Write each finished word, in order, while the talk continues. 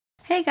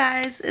Hey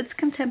guys, it's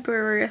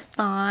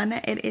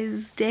Contemporaryathon. It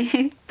is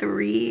day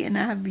 3 and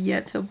I have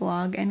yet to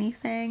vlog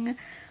anything.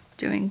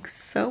 Doing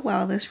so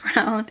well this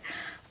round.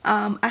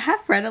 I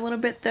have read a little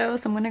bit though,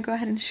 so I'm going to go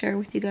ahead and share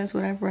with you guys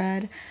what I've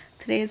read.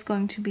 Today is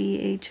going to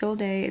be a chill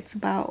day. It's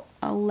about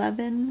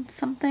 11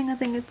 something. I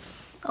think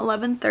it's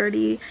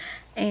 11:30,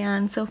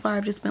 and so far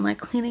I've just been like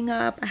cleaning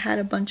up. I had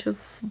a bunch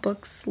of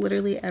books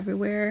literally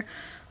everywhere.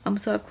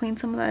 So I've cleaned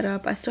some of that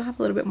up. I still have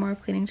a little bit more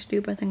cleaning to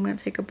do, but I think I'm going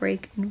to take a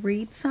break and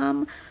read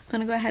some. I'm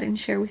going to go ahead and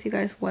share with you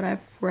guys what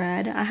I've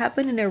read. I have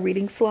been in a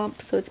reading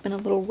slump, so it's been a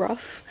little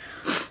rough.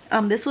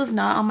 This was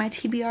not on my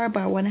TBR,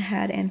 but I went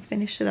ahead and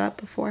finished it up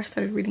before I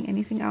started reading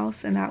anything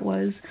else, and that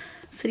was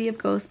City of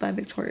Ghosts by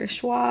Victoria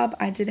Schwab.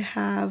 I did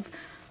have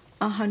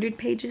 100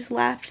 pages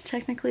left.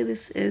 Technically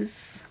this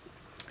is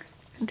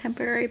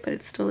contemporary, but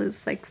it still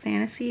is like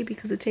fantasy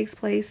because it takes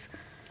place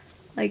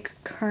like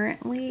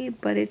currently,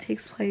 but it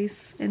takes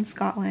place in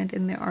Scotland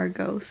and there are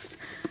ghosts,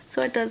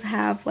 so it does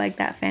have like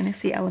that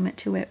fantasy element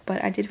to it.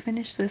 But I did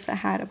finish this. I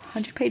had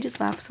 100 pages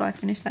left, so I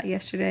finished that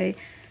yesterday.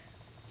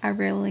 I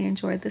really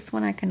enjoyed this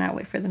one. I cannot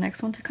wait for the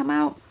next one to come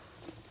out.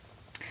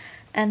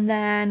 And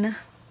then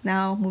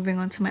now moving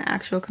on to my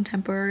actual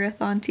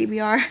Contemporaryathon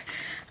TBR,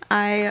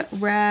 I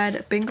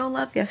read Bingo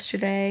Love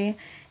yesterday.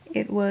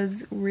 It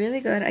was really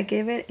good. I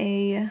gave it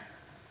a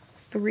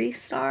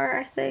 3-star,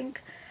 I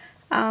think.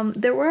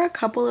 There were a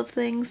couple of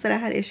things that I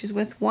had issues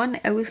with. One,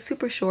 it was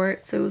super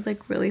short, so it was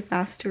like really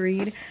fast to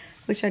read,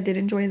 which I did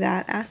enjoy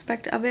that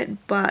aspect of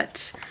it,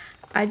 but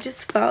I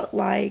just felt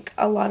like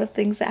a lot of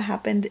things that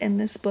happened in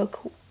this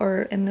book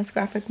or in this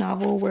graphic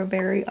novel were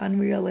very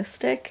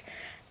unrealistic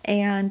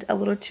and a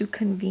little too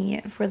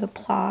convenient for the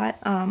plot.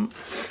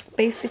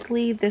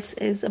 Basically this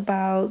is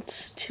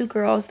about two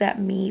girls that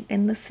meet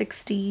in the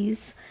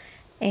 60s,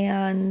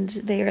 and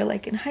they are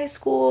like in high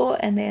school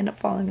and they end up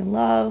falling in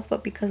love,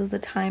 but because of the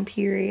time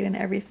period and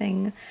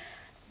everything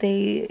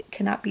they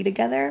cannot be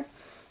together,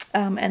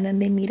 and then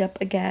they meet up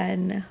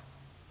again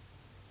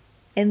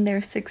in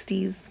their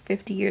 60s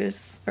 50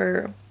 years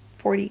or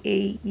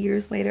 48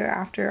 years later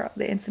after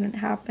the incident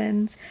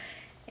happens,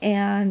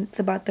 and it's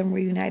about them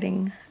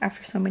reuniting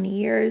after so many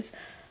years,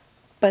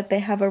 but they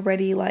have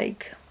already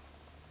like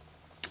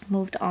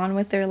moved on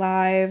with their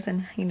lives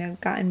and, you know,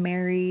 gotten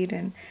married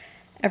and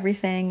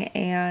everything.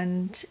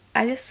 And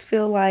I just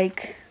feel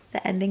like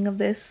the ending of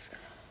this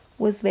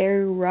was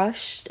very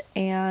rushed,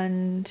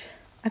 and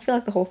I feel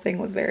like the whole thing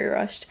was very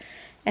rushed,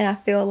 and I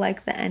feel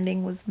like the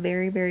ending was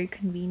very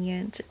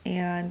convenient,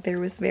 and there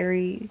was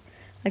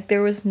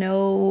there was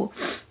no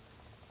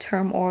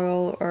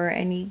turmoil or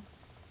any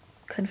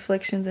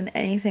conflictions and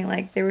anything.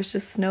 Like there was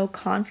just no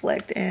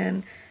conflict,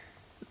 and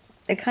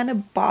it kind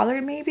of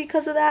bothered me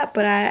because of that,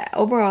 but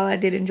overall I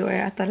did enjoy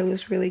it. I thought it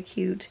was really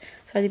cute,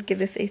 so I did give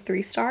this a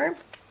 3-star.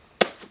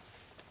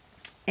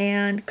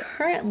 And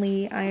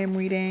currently I am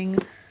reading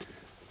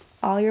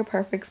All Your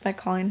Perfects by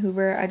Colleen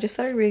Hoover. I just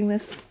started reading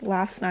this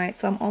last night,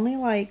 so I'm only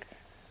like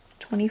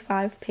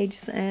 25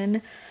 pages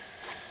in.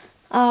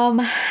 I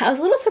was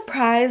a little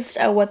surprised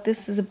at what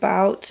this is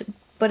about,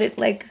 but it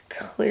like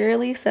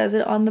clearly says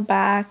it on the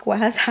back what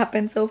has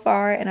happened so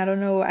far, and I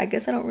don't know, I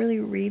guess I don't really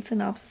read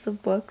synopsis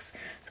of books,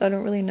 so I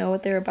don't really know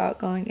what they're about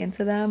going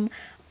into them.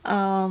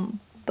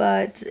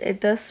 But it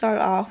does start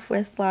off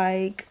with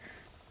like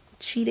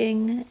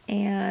cheating,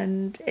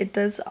 and it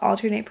does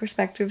alternate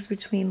perspectives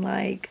between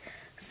like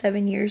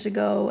 7 years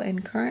ago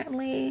and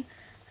currently,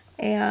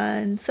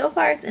 and so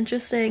far it's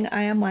interesting.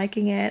 I am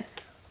liking it.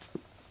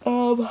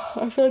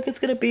 I feel like it's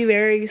gonna be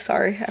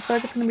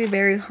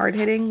very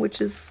hard-hitting,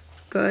 which is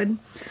good.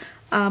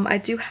 I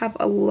do have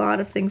a lot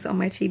of things on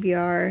my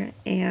TBR,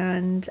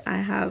 and I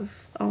have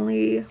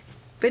only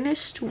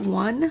finished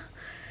one.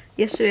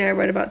 Yesterday I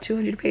read about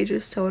 200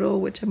 pages total,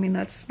 which I mean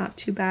that's not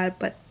too bad,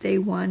 but day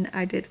 1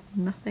 I did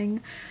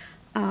nothing.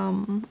 I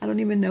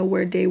don't even know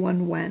where day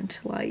 1 went.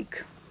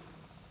 Like,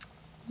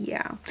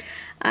 yeah,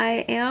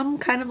 I am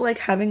kind of like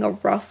having a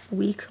rough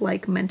week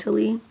like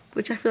mentally,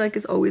 which I feel like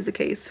is always the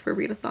case for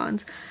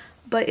readathons,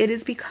 but it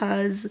is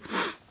because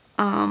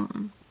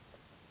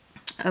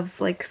of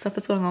like stuff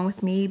that's going on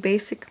with me.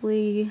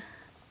 Basically,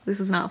 this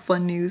is not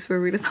fun news for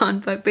a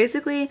readathon, but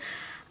basically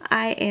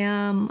I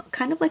am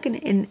kind of like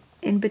an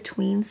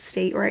in-between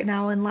state right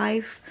now in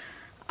life.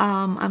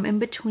 I'm in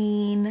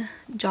between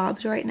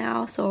jobs right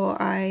now, so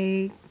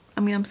I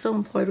mean I'm still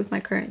employed with my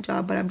current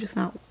job, but I'm just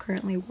not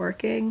currently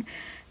working,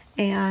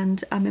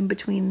 and I'm in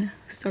between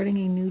starting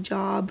a new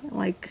job.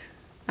 Like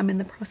I'm in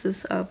the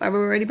process of, I've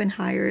already been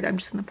hired, I'm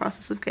just in the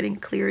process of getting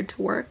cleared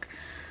to work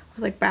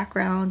with like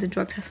background and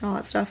drug tests and all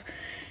that stuff,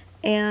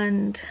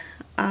 and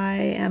I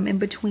am in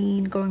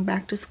between going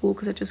back to school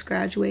because I just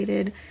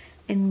graduated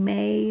in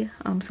May,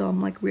 so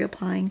I'm like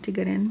reapplying to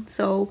get in.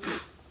 So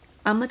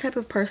I'm the type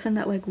of person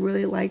that like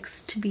really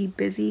likes to be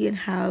busy and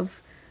have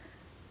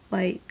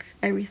like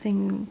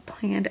everything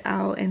planned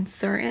out and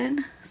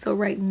certain. So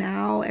right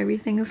now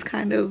everything is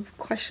kind of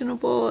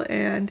questionable,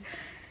 and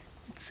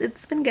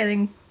it's been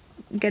getting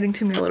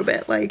to me a little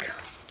bit. Like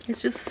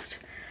it's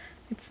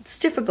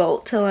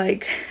difficult to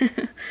like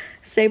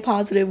stay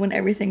positive when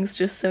everything's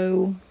just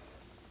so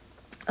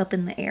up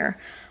in the air.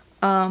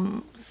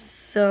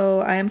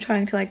 So I am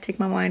trying to like take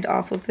my mind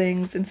off of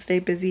things and stay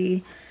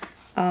busy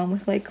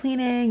with like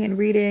cleaning and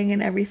reading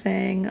and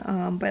everything,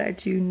 but I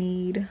do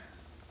need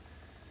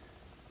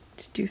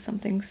to do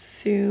something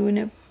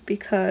soon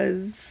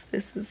because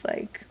this is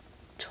like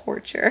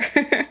torture.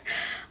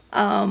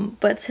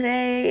 But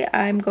today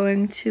I'm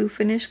going to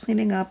finish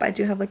cleaning up. I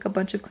do have like a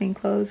bunch of clean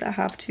clothes I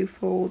have to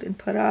fold and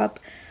put up.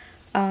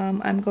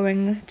 I'm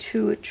going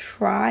to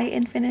try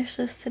and finish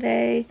this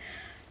today,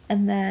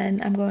 and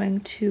then I'm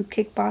going to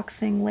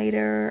kickboxing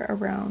later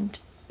around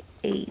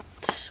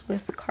 8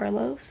 with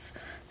Carlos.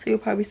 So you'll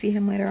probably see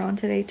him later on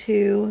today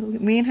too.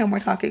 Me and him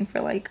were talking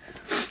for like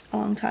a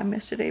long time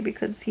yesterday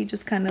because he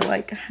just kind of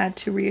like had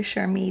to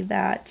reassure me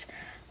that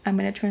I'm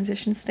in a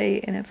transition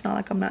state and it's not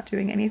like I'm not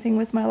doing anything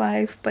with my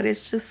life, but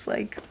it's just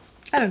like,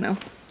 I don't know.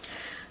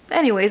 But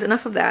anyways,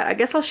 enough of that. I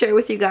guess I'll share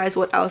with you guys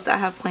what else I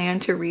have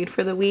planned to read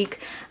for the week.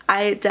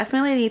 I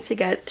definitely need to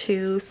get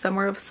to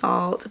Summer of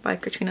Salt by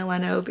Katrina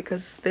Leno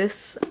because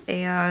this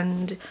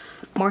and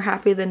More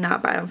Happy Than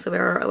Not by Adam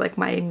Silvera are like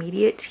my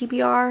immediate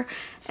TBR.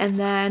 And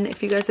then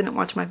if you guys didn't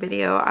watch my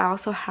video, I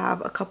also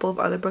have a couple of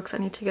other books I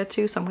need to get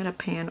to, so I'm gonna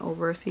pan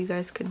over so you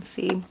guys can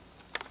see.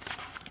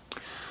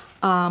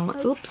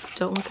 Oops,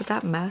 don't look at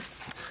that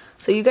mess.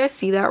 So you guys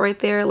see that right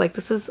there? Like,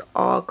 this is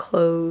all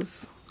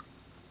clothes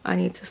I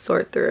need to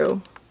sort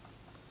through.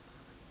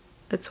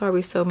 It's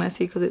probably so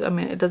messy because I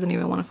mean, it doesn't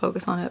even want to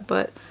focus on it,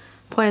 but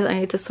point is I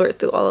need to sort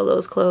through all of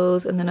those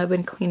clothes, and then I've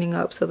been cleaning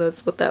up, so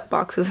that's what that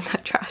box is and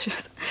that trash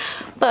is.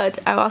 But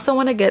I also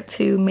want to get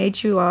to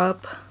Made You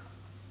Up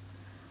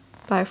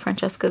by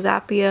Francesca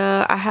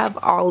Zappia. I have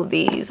all of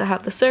these. I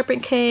have The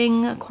Serpent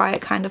King,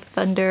 Quiet Kind of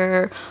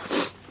Thunder,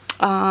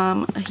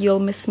 You'll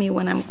Miss Me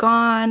When I'm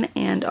Gone,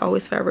 and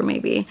Always Forever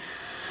Maybe.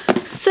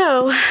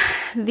 So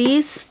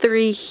these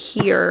three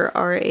here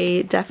are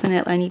a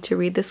definite I need to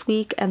read this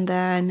week, and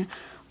then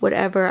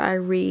whatever I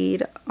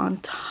read on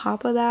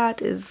top of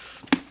that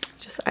is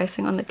just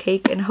icing on the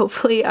cake, and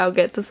hopefully I'll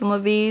get to some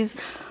of these,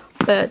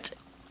 but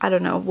I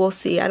don't know, we'll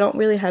see. I don't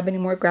really have any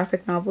more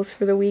graphic novels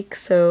for the week,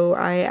 so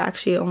I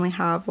actually only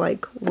have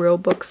like real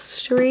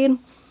books to read.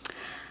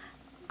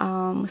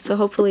 So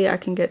hopefully I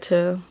can get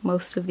to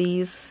most of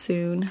these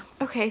soon.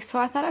 Okay, so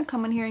I thought I'd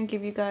come in here and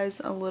give you guys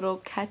a little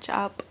catch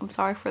up. I'm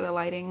sorry for the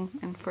lighting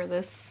and for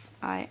this.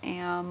 I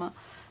am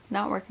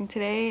not working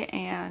today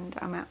and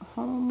I'm at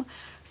home.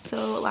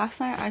 So last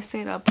night I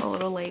stayed up a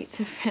little late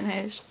to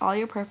finish All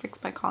Your Perfects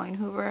by Colleen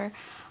Hoover.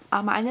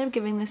 I ended up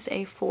giving this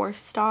a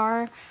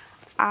 4-star.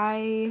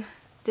 I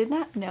did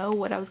not know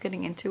what I was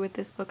getting into with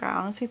this book. I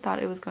honestly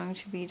thought it was going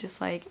to be just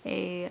like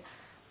a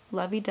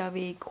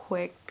lovey-dovey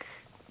quick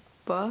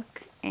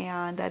book,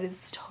 and that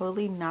is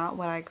totally not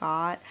what I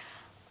got.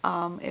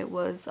 It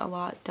was a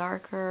lot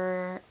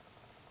darker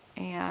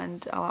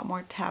and a lot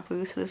more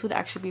taboo, so this would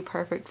actually be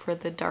perfect for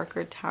the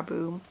darker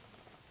taboo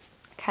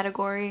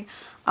category.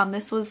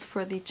 This was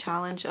for the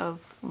challenge of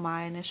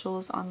my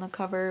initials on the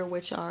cover,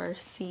 which are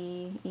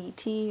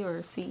CET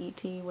or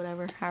CET,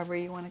 whatever, however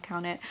you want to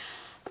count it.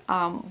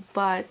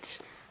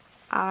 But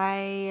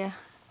I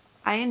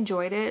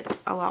enjoyed it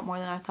a lot more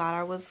than I thought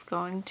I was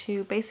going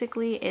to.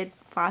 Basically, it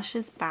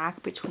flashes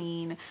back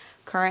between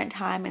current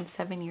time and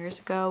 7 years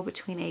ago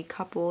between a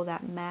couple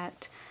that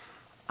met,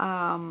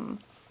 and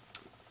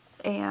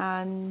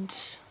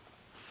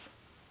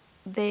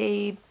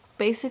they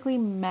basically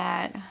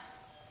met,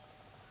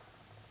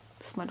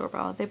 this is my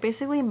doorbell, they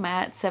basically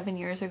met 7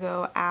 years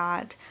ago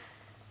at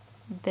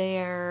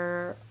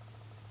their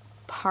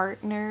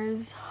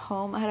partner's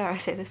home. How do I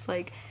say this?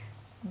 Like,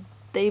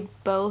 they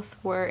both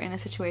were in a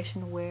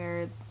situation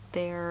where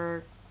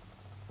their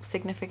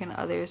significant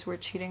others were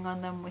cheating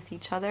on them with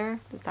each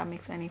other, if that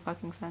makes any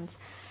fucking sense.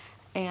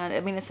 And I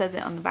mean, it says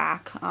it on the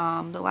back.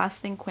 The last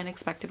thing Quinn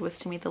expected was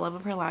to meet the love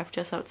of her life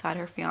just outside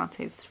her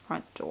fiance's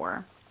front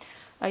door.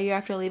 A year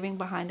after leaving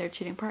behind their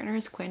cheating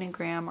partners, Quinn and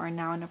Graham are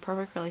now in a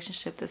perfect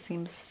relationship that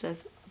seems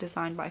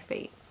designed by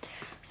fate.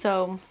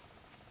 So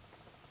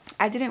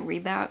I didn't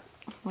read that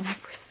when I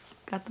first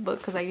got the book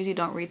because I usually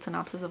don't read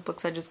synopsis of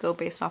books. I just go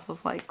based off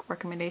of like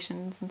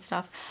recommendations and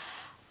stuff.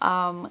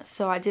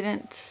 So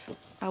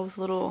I was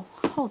a little,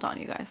 hold on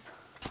you guys,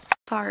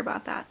 sorry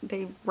about that,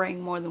 they rang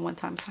more than one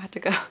time so I had to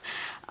go.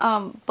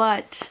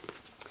 But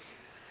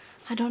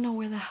I don't know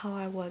where the hell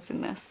I was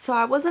in this. So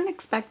I wasn't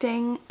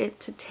expecting it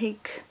to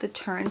take the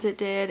turns it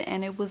did,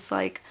 and it was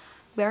like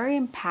very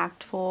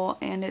impactful,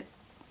 and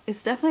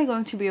it's definitely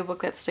going to be a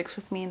book that sticks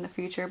with me in the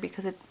future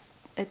because it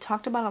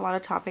talked about a lot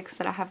of topics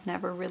that I have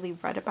never really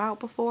read about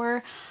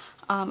before.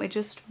 It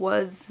just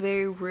was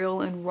very real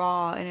and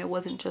raw, and it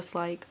wasn't just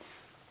like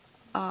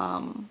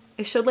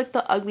it showed like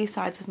the ugly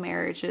sides of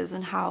marriages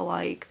and how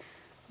like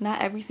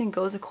not everything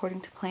goes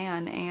according to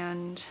plan,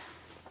 and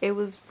it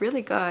was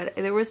really good.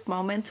 There was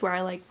moments where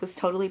I like was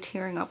totally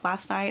tearing up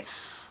last night,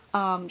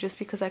 just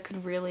because I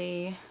could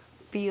really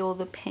feel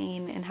the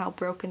pain and how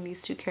broken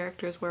these two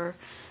characters were.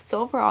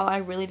 So overall, I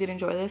really did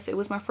enjoy this. It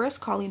was my first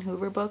Colleen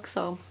Hoover book,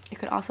 so it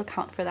could also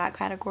count for that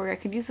category. I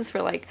could use this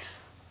for like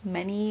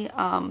many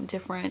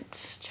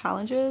different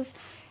challenges,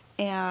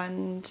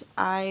 and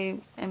I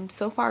am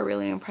so far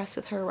really impressed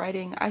with her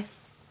writing.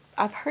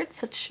 I've heard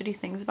such shitty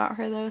things about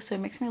her though, so it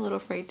makes me a little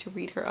afraid to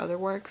read her other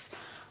works,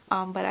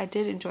 but I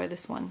did enjoy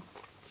this one.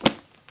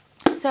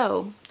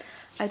 So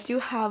I do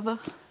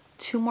have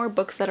 2 more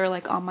books that are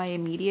like on my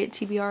immediate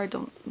TBR.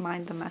 Don't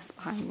mind the mess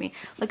behind me.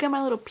 Look at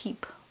my little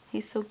peep.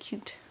 He's so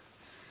cute.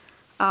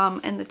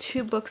 And the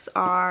 2 books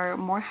are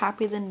More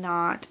Happy Than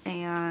Not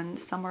and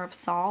Summer of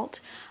Salt.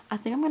 I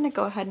think I'm going to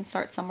go ahead and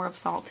start Summer of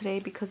Salt today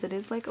because it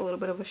is like a little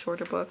bit of a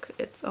shorter book.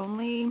 It's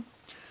only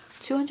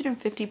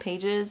 250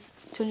 pages,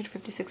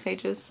 256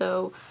 pages,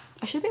 so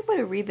I should be able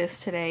to read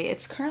this today.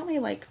 It's currently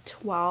like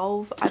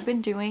 12. I've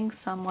been doing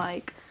some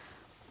like,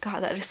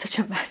 God, that is such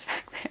a mess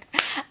back there.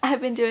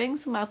 I've been doing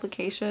some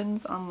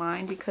applications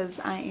online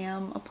because I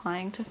am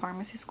applying to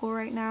pharmacy school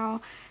right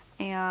now,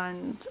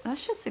 and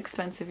that's just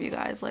expensive, you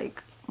guys.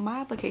 Like, my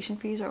application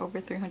fees are over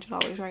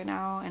 $300 right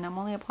now, and I'm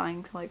only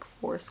applying to like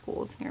 4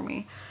 schools near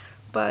me.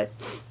 But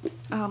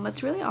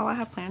that's really all I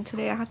have planned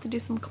today. I have to do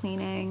some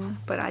cleaning,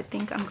 but I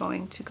think I'm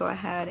going to go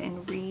ahead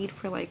and read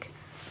for like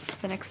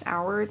the next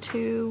hour or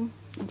 2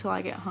 until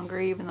I get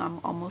hungry, even though I'm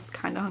almost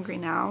kind of hungry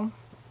now.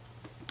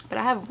 But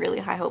I have really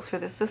high hopes for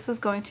this. This is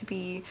going to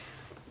be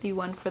the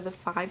one for the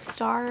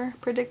 5-star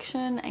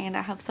prediction, and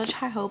I have such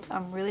high hopes.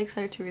 I'm really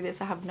excited to read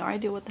this. I have no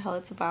idea what the hell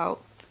it's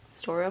about.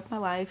 Story of my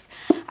life.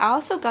 I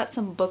also got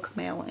some book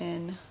mail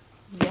in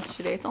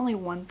yesterday. It's only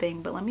one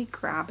thing, but let me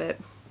grab it.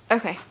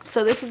 Okay,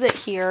 so this is it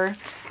here.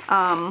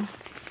 And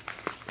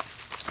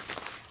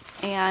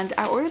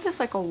I ordered this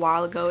like a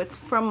while ago. It's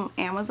from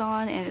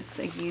Amazon and it's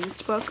a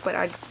used book, but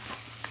it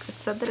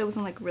said that it was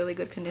in like really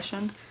good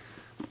condition.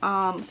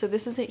 So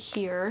this is it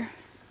here.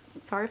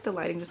 Sorry if the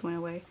lighting just went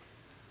away.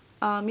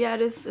 Yeah,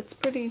 it is. It's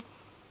pretty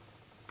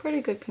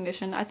good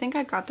condition. I think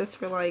I got this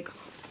for like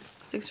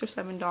 $6 or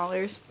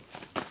 $7.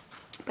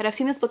 But I've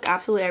seen this book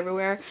absolutely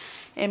everywhere,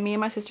 and me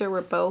and my sister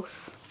were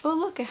both, oh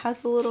look, it has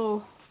the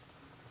little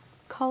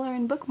color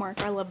and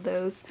bookmark. I love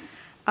those.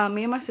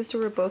 Me and my sister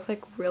were both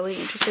like really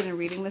interested in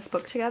reading this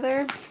book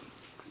together,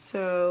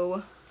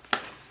 so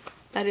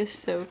that is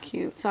so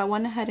cute. So I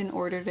went ahead and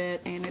ordered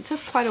it, and it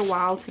took quite a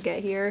while to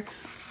get here,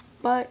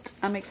 but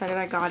I'm excited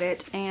I got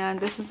it. And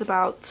this is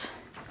about,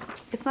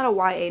 it's not a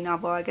YA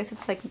novel, I guess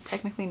it's like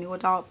technically new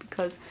adult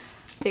because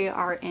they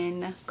are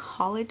in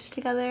college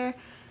together,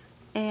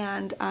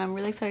 and I'm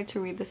really excited to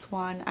read this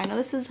one. I know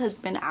this has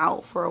been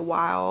out for a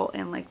while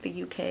in like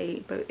the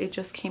UK, but it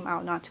just came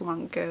out not too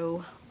long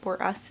ago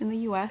for us in the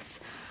US.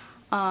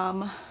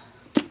 I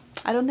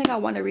don't think I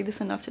want to read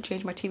this enough to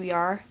change my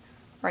TBR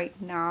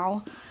right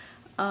now.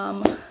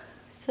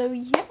 So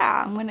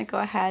yeah, I'm gonna go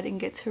ahead and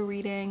get to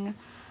reading.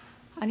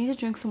 I need to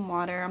drink some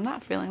water. I'm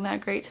not feeling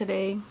that great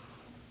today.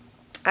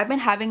 I've been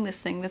having this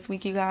thing this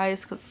week, you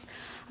guys, because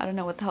I don't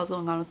know what the hell's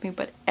going on with me,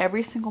 but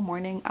every single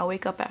morning I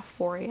wake up at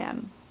 4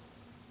 a.m.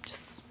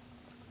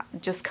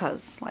 just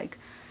cause, like,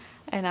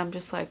 and I'm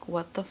just like,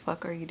 what the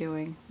fuck are you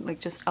doing? Like,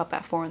 just up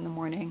at 4 in the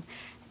morning.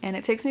 And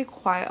it takes me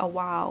quite a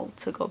while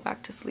to go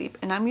back to sleep.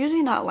 And I'm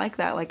usually not like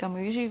that. Like, I'm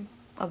usually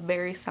a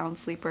very sound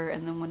sleeper,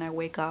 and then when I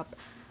wake up,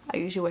 I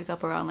usually wake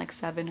up around like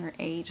 7 or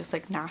 8, just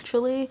like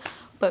naturally.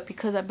 But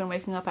because I've been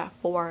waking up at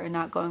 4 and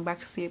not going back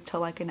to sleep till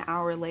like an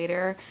hour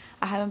later,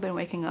 I haven't been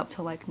waking up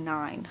till like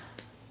 9,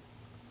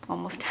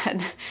 almost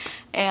 10.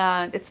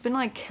 And it's been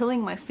like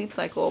killing my sleep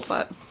cycle.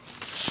 But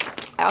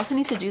I also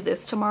need to do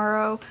this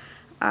tomorrow.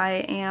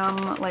 I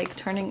am like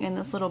turning in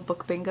this little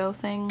book bingo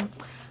thing.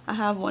 I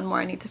have one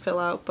more I need to fill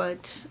out,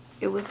 but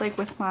it was like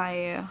with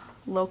my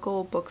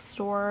local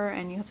bookstore,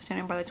 and you have to turn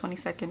in by the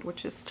 22nd,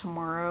 which is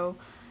tomorrow.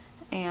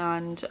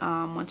 And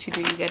once you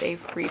do, you get a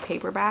free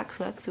paperback,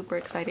 so that's super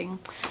exciting.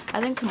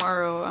 I think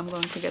tomorrow I'm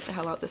going to get the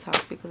hell out of this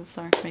house because it's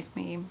starting to make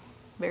me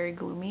very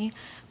gloomy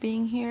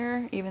being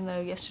here, even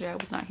though yesterday I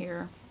was not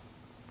here,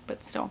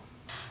 but still.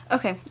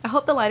 Okay, I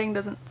hope the lighting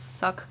doesn't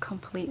suck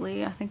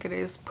completely. I think it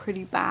is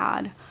pretty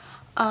bad.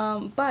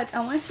 But I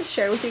wanted to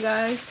share with you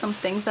guys some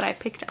things that I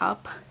picked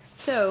up.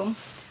 So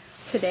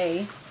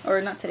today,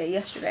 or not today,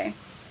 yesterday.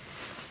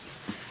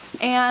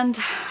 And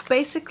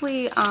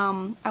basically,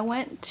 I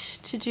went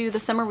to do the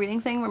summer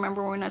reading thing.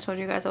 Remember when I told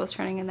you guys I was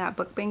turning in that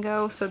book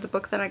bingo? So the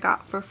book that I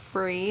got for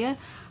free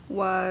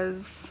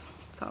was,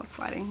 so I was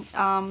sliding,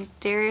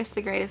 Darius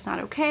the Great Is Not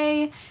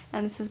Okay.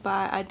 And this is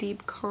by Adib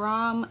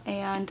Khorram.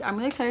 And I'm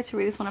really excited to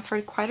read this one. I've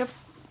heard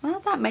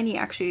not that many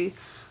actually,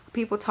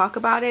 people talk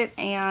about it.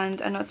 And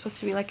I know it's supposed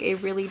to be like a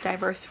really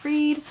diverse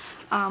read.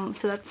 So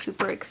that's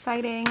super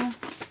exciting.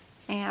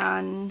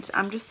 And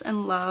I'm just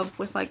in love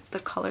with like the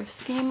color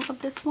scheme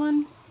of this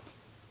one.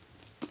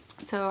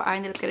 So I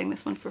ended up getting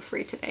this one for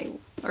free today,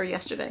 or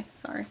yesterday,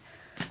 sorry.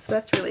 So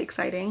that's really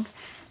exciting.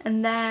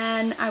 And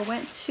then I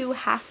went to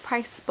Half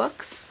Price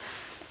Books,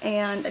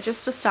 and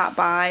just to stop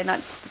by, not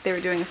that they were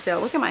doing a sale.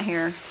 Look at my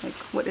hair, like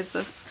what is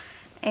this?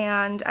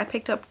 And I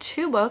picked up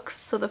 2 books.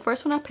 So the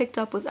first one I picked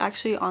up was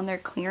actually on their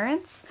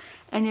clearance,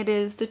 and it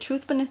is The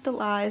Truth Beneath the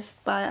Lies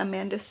by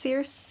Amanda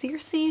Circe.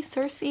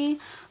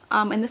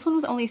 And this one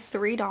was only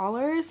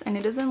 $3, and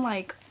it is in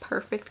like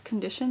perfect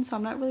condition, so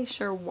I'm not really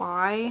sure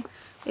why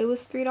it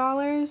was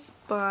 $3,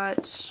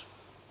 but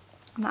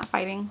I'm not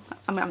fighting.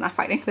 I mean, I'm not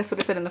fighting. That's what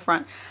it said in the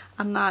front.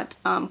 I'm not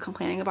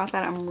complaining about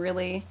that. I'm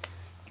really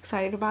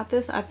excited about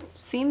this. I've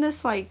seen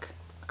this like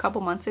a couple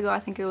months ago. I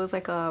think it was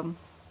like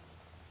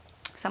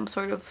some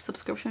sort of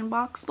subscription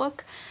box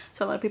book,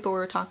 so a lot of people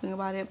were talking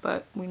about it,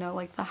 but we know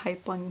like the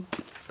hype on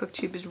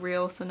BookTube is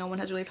real, so no one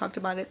has really talked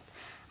about it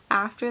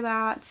after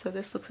that. So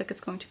this looks like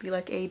it's going to be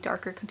like a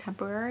darker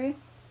contemporary.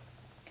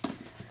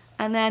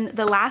 And then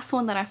the last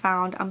one that I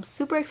found, I'm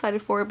super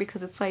excited for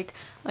because it's like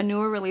a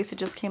newer release. It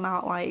just came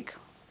out like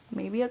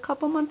maybe a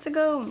couple months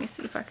ago. Let me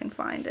see if I can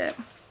find it.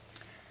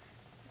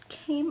 It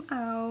came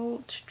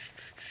out,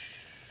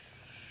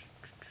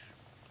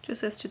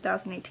 just says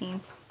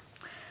 2018.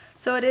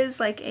 So it is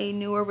like a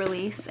newer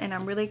release, and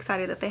I'm really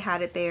excited that they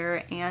had it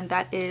there, and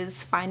that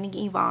is Finding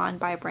Yvonne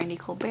by Brandy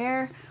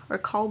Colbert, or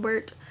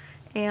Colbert.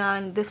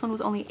 And this one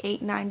was only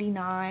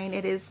 $8.99.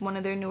 It is one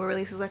of their newer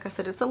releases. Like I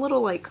said, it's a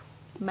little like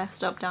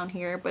messed up down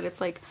here, but it's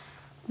like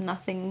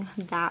nothing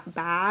that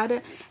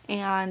bad,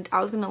 and I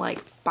was gonna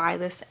like buy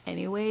this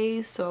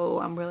anyway, so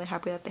I'm really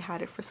happy that they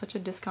had it for such a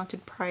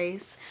discounted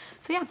price.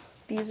 So yeah,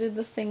 these are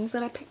the things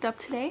that I picked up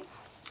today.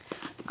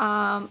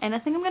 And I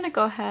think I'm gonna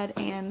go ahead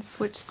and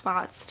switch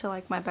spots to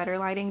like my better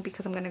lighting,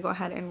 because I'm gonna go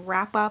ahead and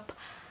wrap up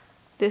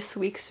this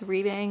week's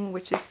reading,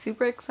 which is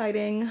super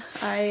exciting.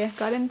 I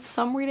got in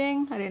some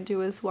reading. I didn't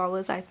do as well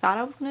as I thought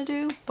I was gonna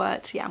do,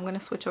 but yeah, I'm gonna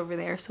switch over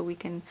there so we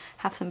can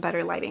have some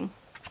better lighting.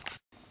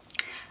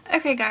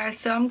 Okay guys,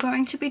 so I'm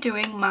going to be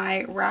doing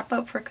my wrap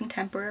up for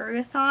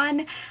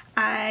Contemporaryathon.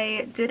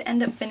 I did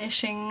end up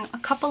finishing a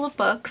couple of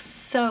books.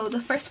 So the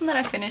first one that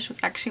I finished was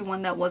actually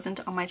one that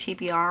wasn't on my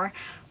TBR,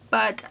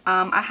 but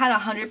I had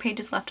 100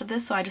 pages left of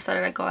this, so I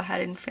decided I'd go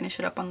ahead and finish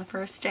it up on the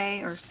first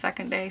day or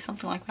second day,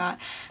 something like that.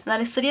 And that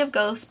is City of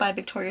Ghosts by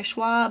Victoria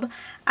Schwab.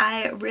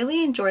 I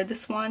really enjoyed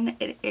this one.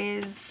 It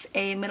is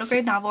a middle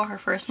grade novel, her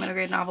first middle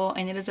grade novel,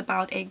 and it is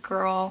about a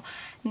girl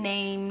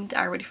named,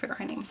 I already forgot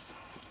her name.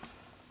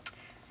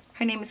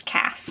 Her name is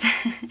Cass.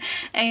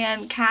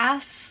 And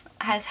Cass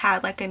has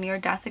had like a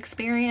near-death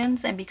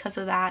experience, and because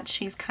of that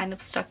she's kind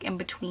of stuck in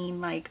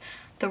between like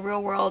the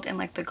real world and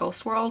like the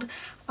ghost world.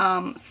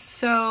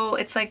 So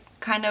it's like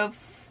kind of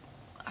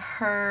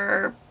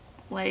her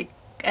like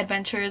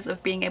adventures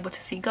of being able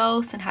to see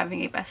ghosts and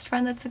having a best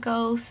friend that's a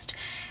ghost.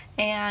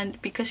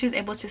 And because she's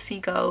able to see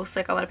ghosts,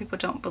 like a lot of people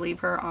don't believe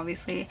her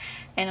obviously,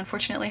 and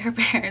unfortunately her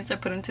parents are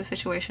put into a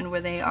situation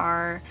where they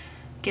are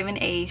given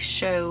a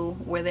show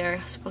where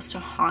they're supposed to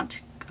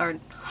hunt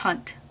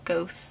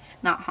ghosts,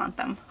 not haunt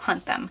them,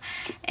 hunt them.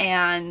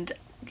 And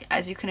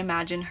as you can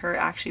imagine, her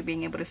actually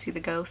being able to see the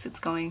ghosts,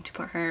 it's going to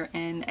put her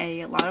in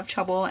a lot of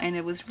trouble. And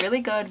it was really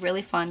good,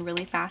 really fun,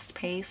 really fast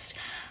paced.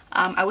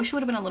 I wish it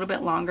would have been a little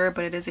bit longer,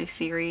 but it is a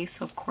series,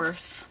 so of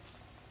course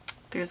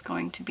there's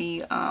going to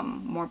be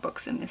more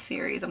books in this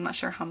series. I'm not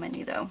sure how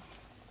many though.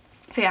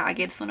 So yeah, I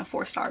gave this one a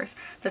 4 stars.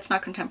 That's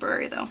not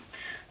contemporary though.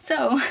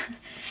 So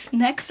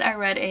next I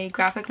read a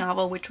graphic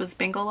novel, which was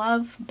Bingo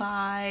Love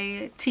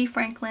by T.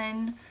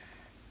 Franklin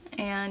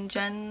and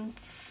Jen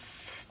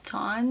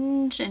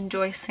Stonge and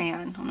Joy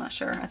San. I'm not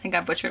sure. I think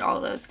I butchered all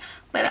of those.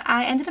 But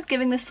I ended up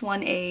giving this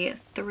one a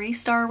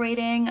 3-star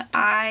rating.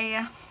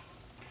 I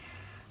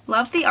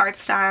loved the art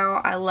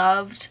style. I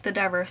loved the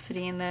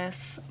diversity in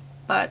this,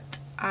 but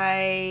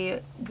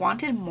I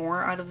wanted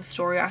more out of the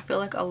story. I feel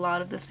like a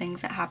lot of the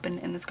things that happened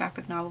in this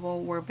graphic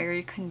novel were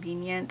very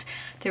convenient.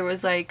 There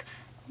was like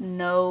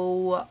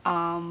no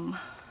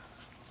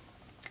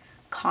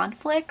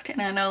conflict,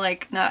 and I know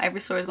like not every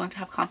story is going to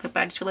have conflict,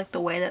 but I just feel like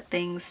the way that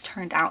things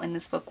turned out in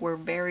this book were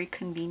very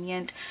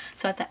convenient.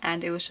 So at the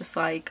end it was just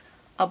like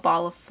a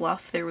ball of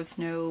fluff. There was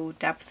no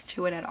depth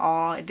to it at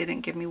all. It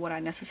didn't give me what I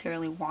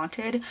necessarily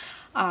wanted.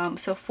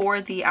 So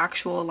for the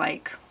actual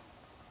like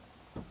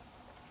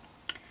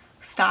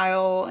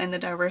style and the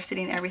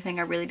diversity and everything,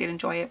 I really did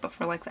enjoy it, but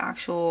for like the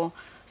actual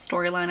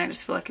storyline, I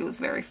just feel like it was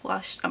very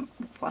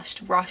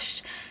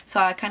rushed. So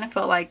I kind of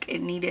felt like it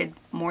needed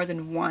more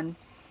than one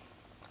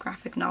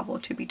graphic novel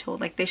to be told.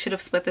 Like they should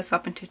have split this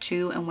up into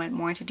 2 and went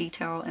more into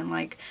detail and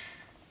like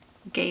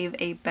gave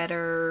a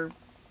better,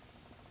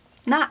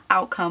 not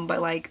outcome,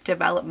 but like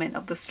development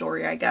of the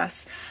story, I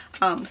guess.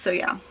 So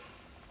yeah.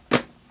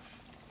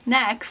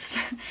 Next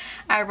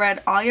I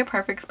read All Your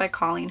Perfects by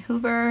Colleen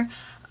Hoover.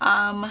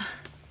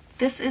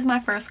 This is my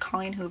first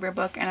Colleen Hoover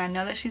book, and I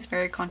know that she's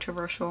very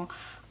controversial,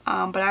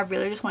 but I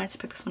really just wanted to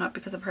pick this one up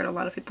because I've heard a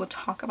lot of people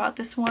talk about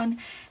this one,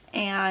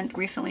 and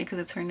recently because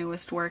it's her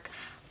newest work,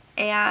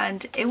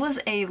 and it was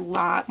a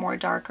lot more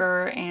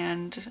darker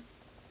and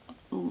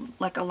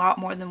like a lot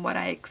more than what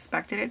I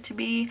expected it to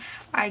be.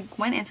 I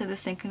went into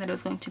this thinking that it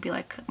was going to be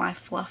like my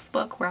fluff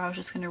book where I was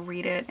just going to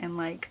read it and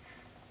like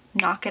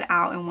knock it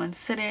out in one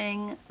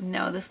sitting.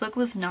 No, this book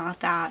was not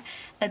that.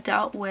 It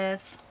dealt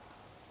with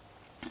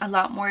a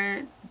lot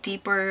more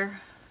deeper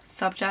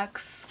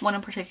subjects, one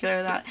in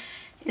particular that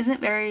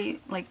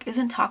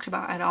isn't talked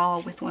about at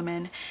all with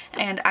women,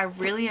 and I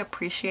really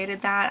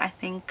appreciated that. I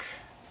think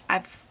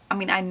I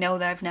mean, I know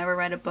that I've never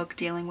read a book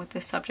dealing with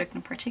this subject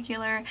in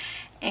particular,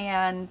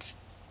 and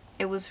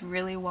it was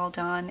really well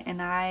done, and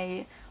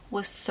I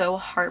was so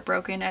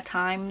heartbroken at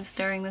times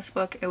during this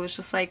book. It was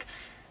just like,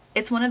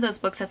 it's one of those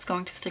books that's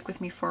going to stick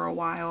with me for a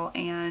while,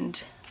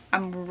 and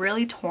I'm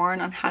really torn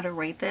on how to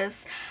rate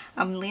this.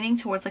 I'm leaning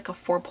towards like a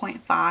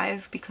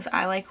 4.5 because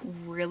I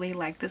really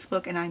like this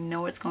book, and I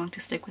know it's going to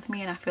stick with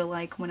me, and I feel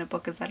like when a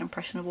book is that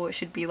impressionable, it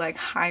should be like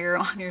higher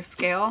on your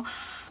scale.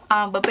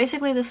 But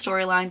basically the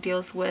storyline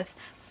deals with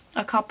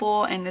a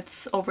couple, and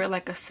it's over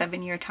like a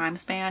 7-year time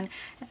span,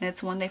 and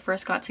it's when they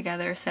first got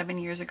together 7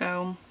 years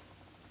ago,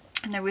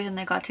 and the reason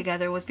they got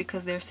together was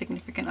because their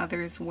significant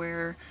others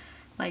were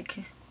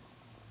like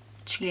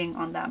cheating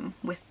on them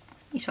with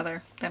each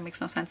other. That makes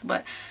no sense,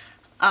 but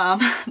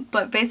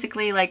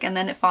basically, like, and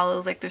then it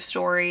follows like their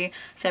story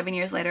 7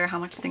 years later, how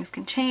much things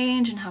can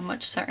change and how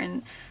much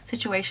certain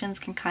situations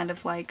can kind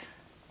of like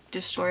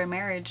destroy a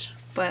marriage.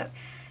 But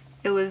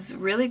it was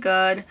really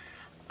good.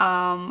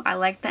 I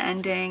liked the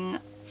ending.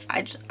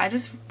 I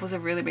just was a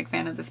really big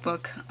fan of this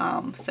book.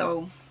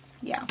 So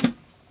yeah.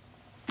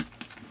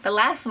 The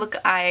last book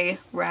I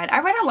read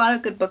a lot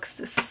of good books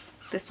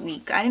this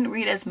week. I didn't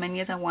read as many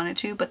as I wanted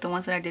to, but the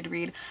ones that I did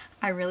read,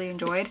 I really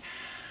enjoyed.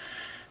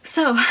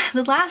 So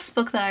the last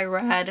book that I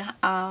read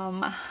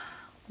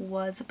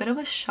was a bit of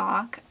a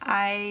shock.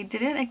 I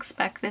didn't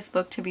expect this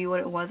book to be what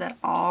it was at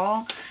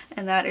all,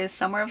 and that is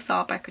Summer of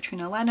Salt by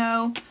Katrina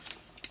Leno.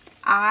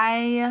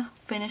 I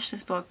finished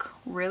this book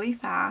really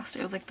fast.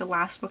 It was like the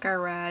last book I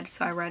read,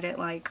 so I read it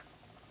like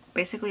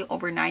basically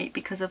overnight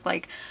because of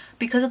the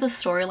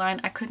storyline.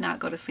 I could not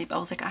go to sleep. I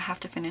was like, I have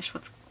to finish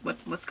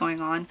what's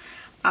going on.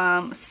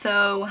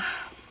 So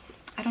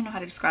I don't know how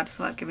to describe this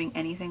without giving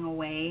anything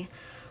away.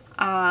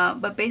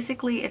 But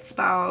basically it's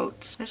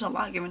about, there's a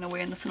lot given away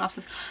in the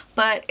synopsis,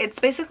 but it's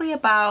basically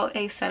about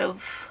a set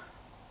of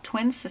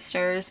twin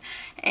sisters,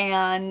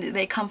 and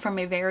they come from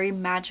a very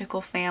magical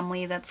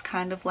family that's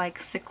kind of like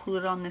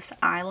secluded on this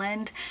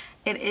island.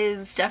 It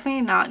is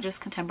definitely not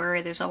just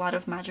contemporary. There's a lot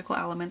of magical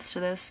elements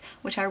to this,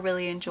 which I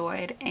really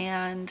enjoyed.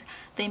 And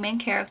the main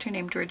character,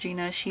 named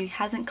Regina, she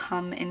hasn't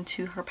come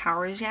into her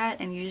powers yet,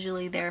 and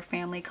usually their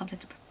family comes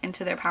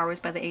into their powers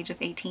by the age of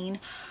 18,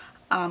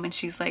 and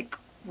she's like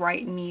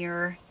right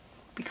near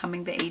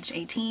becoming the age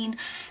 18.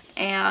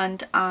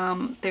 And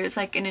there's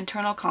like an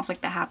internal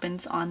conflict that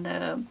happens on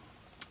the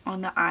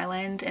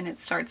island, and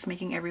it starts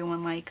making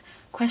everyone like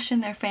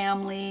question their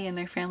family and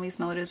their family's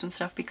motives and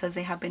stuff, because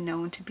they have been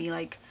known to be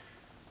like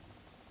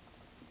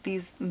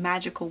these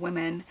magical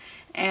women.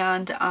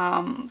 And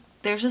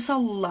there's just a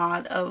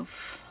lot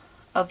of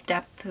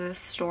depth to this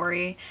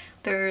story.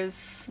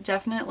 There's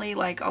definitely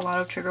like a lot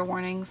of trigger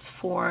warnings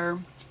for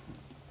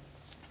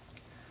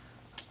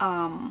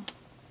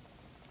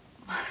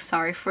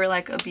for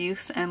like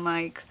abuse and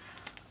like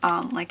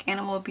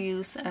animal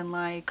abuse and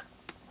like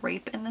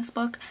rape in this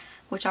book,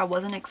 which I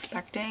wasn't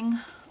expecting.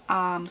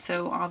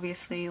 So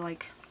obviously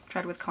like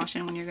tread with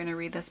caution when you're going to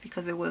read this,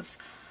 because it was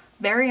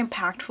very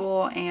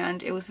impactful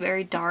and it was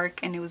very dark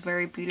and it was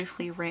very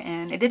beautifully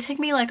written. It did take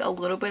me like a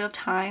little bit of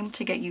time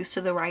to get used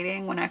to the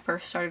writing when I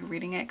first started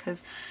reading it,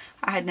 because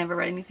I had never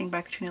read anything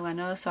by Katrina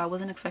Leno, so I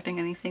wasn't expecting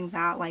anything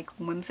that like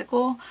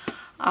whimsical.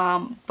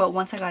 But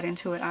once I got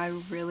into it, I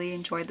really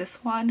enjoyed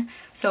this one,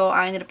 so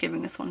I ended up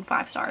giving this one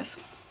 5 stars.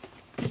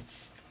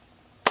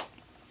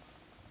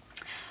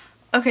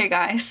 Okay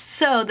guys,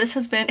 so this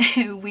has been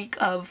a week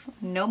of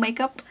no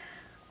makeup,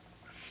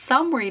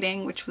 some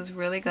reading, which was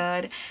really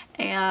good,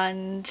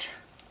 and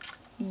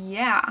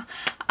yeah,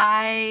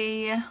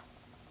 I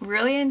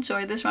really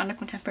enjoyed this round of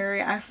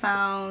contemporary. I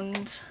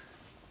found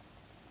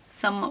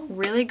some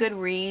really good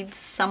reads,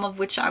 some of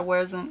which I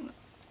wasn't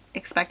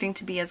expecting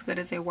to be as good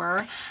as they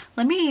were.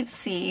 Let me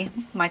see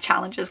my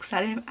challenges, because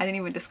I didn't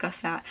even discuss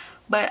that.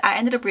 But I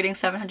ended up reading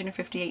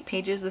 758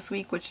 pages this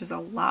week, which is a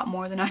lot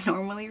more than I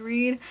normally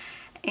read.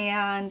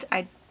 And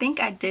I think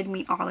I did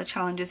meet all the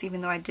challenges,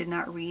 even though I did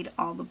not read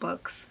all the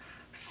books.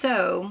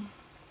 So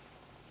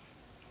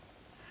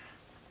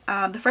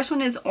the first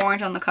one is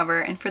orange on the cover,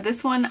 and for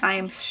this one I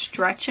am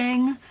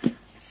stretching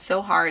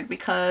so hard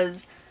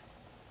because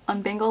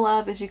on Bingo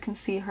Love, as you can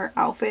see, her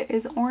outfit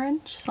is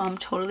orange, so I'm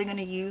totally going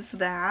to use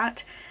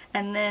that.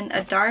 And then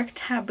a dark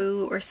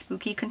taboo or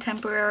spooky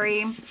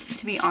contemporary.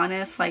 To be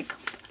honest, like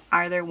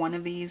either one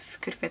of these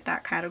could fit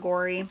that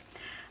category.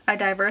 A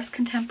diverse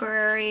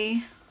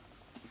contemporary.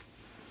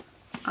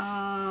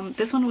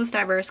 This one was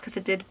diverse because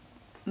it did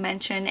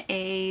mention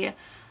a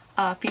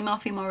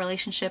female-female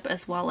relationship,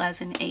 as well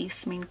as an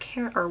ace main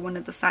character, or one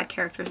of the side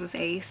characters was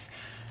ace,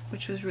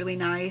 which was really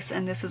nice.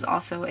 And this is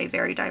also a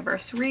very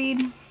diverse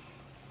read.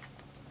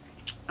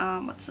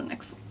 What's the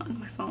next one?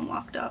 My phone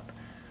locked up.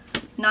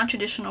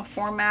 Non-traditional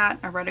format.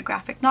 I read a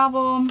graphic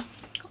novel.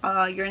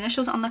 Your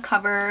initials on the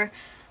cover.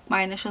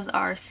 My initials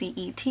are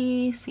CET.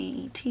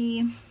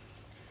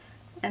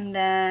 And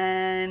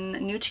then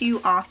new to you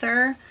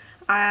author.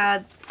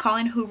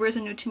 Colleen Hoover is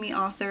a new to me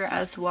author,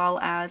 as well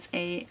as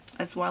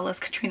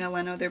Katrina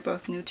Leno. They're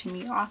both new to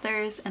me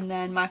authors. And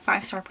then my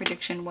 5-star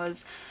prediction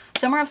was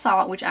Summer of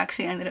Salt, which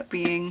actually ended up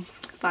being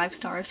 5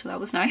 stars, so that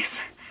was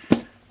nice.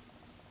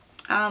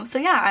 So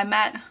yeah, I'm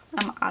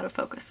out of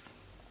focus.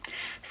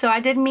 So I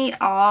did meet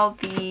all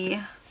the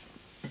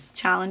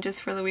challenges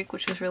for the week,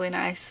 which was really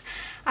nice.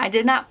 I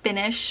did not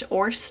finish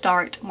or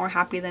start More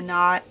Happy Than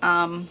Not.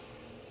 I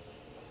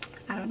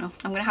don't know.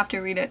 I'm gonna have to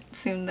read it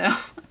soon though.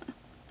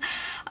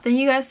 Thank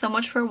you guys so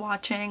much for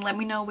watching. Let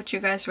me know what you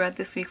guys read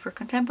this week for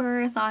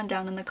Contemporaryathon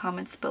down in the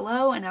comments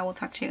below, and I will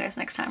talk to you guys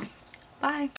next time. Bye!